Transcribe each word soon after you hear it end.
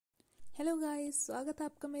Hello guys, स्वागत है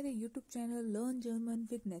आपका मेरे YouTube channel learn German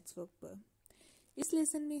with नेट्सवर्क पर। इस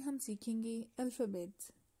लेसन में हम सीखेंगे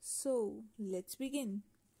alphabets. So let's begin.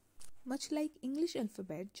 Much like English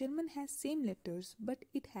alphabet, German has same letters but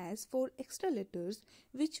it has 4 extra letters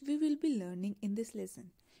which we will be learning in this lesson.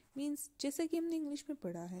 Means जैसा कि हमने English में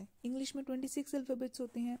पढ़ा है, इंग्लिश में 26 अल्फ़ाबेट्स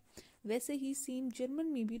होते हैं, वैसे ही सेम जर्मन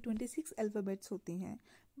में भी 26 अल्फ़ाबेट्स होते हैं,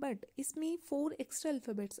 बट इसमें 4 एक्स्ट्रा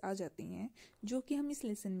अल्फ़ाबेट्स आ जाते हैं जो कि हम इस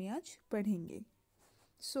लेसन में आज पढ़ेंगे।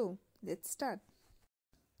 So let's start.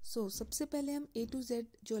 सबसे पहले हम A to Z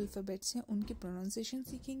जो अल्फ़ाबेट्स हैं उनकी प्रोनाउंसिएशन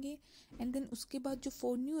सीखेंगे एंड देन उसके बाद जो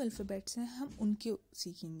 4 न्यू अल्फ़ाबेट्स हैं हम उनके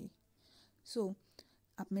सीखेंगे।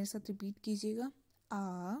 आप मेरे साथ रिपीट कीजिएगा।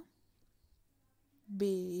 आ,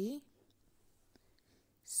 बे,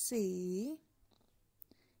 से,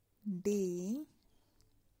 डे,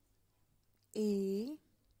 ए।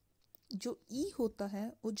 जो ई होता है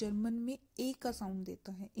वो जर्मन में ए का साउंड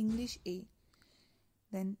देता है, इंग्लिश ए।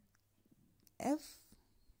 देन एफ,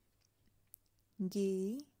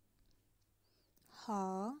 गे,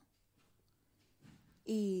 हा,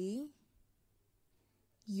 ए,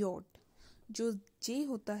 यॉट। जो जे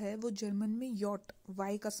होता है वो जर्मन में यॉट,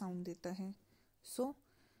 वाई का साउंड देता है।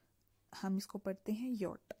 हम इसको पढ़ते हैं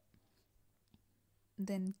यॉट।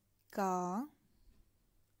 देन का,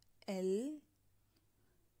 एल,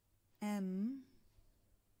 एम,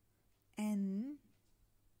 एन,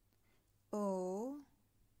 ओ,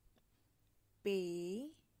 पे,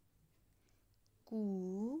 कू,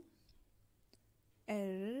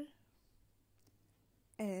 एर,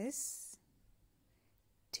 एस,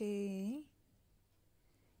 टे,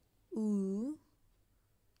 ऊ,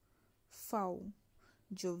 फाउ।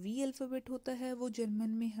 जो वी अल्फ़ाबेट होता है वो जर्मन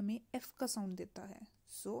में हमें एफ का साउंड देता है।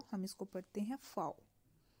 हम इसको पढ़ते हैं फाउ।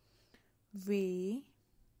 वे,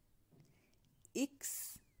 x,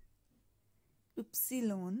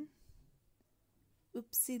 upsilon,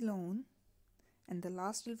 upsilon, and the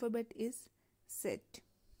last alphabet is Z.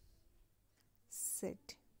 Z.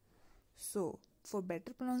 For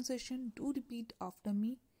better pronunciation, do repeat after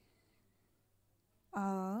me. A,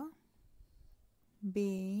 B,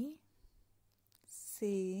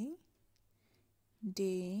 C, D,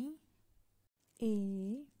 A,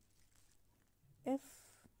 F,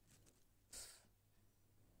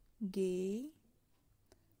 G,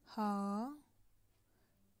 H,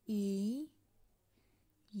 E,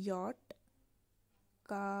 J,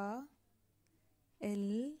 K, L,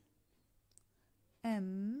 M,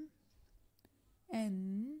 N,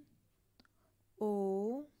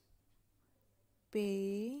 O,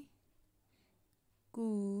 P,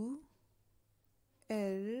 Q,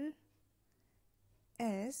 R,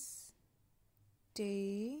 S,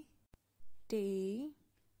 T,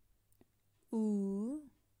 U,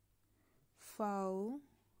 V,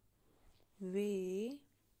 W,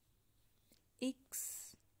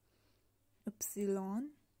 X, Y,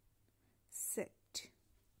 Z.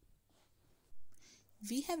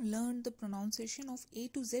 We have learned the pronunciation of A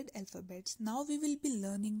to Z alphabets. Now we will be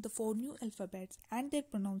learning the 4 new alphabets and their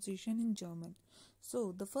pronunciation in German.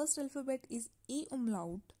 The first alphabet is A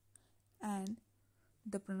umlaut and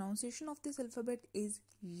the pronunciation of this alphabet is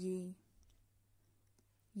Ye.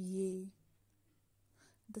 Ye.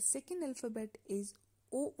 The second alphabet is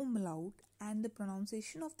O umlaut and the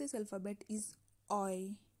pronunciation of this alphabet is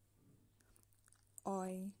Oi.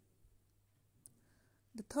 Oi.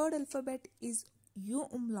 The third alphabet is U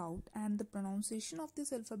umlaut and the pronunciation of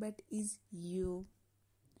this alphabet is U.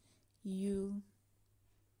 U.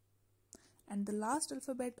 And the last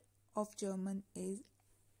alphabet of German is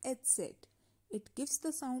HZ. It gives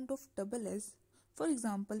the sound of double S. For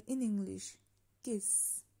example, in English,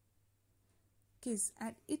 kiss. Kiss,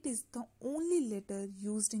 and it is the only letter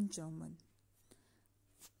used in German.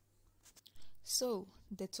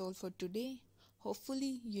 That's all for today.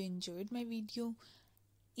 Hopefully you enjoyed my video.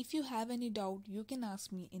 If you have any doubt, you can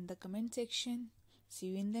ask me in the comment section. See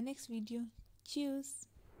you in the next video. Cheers.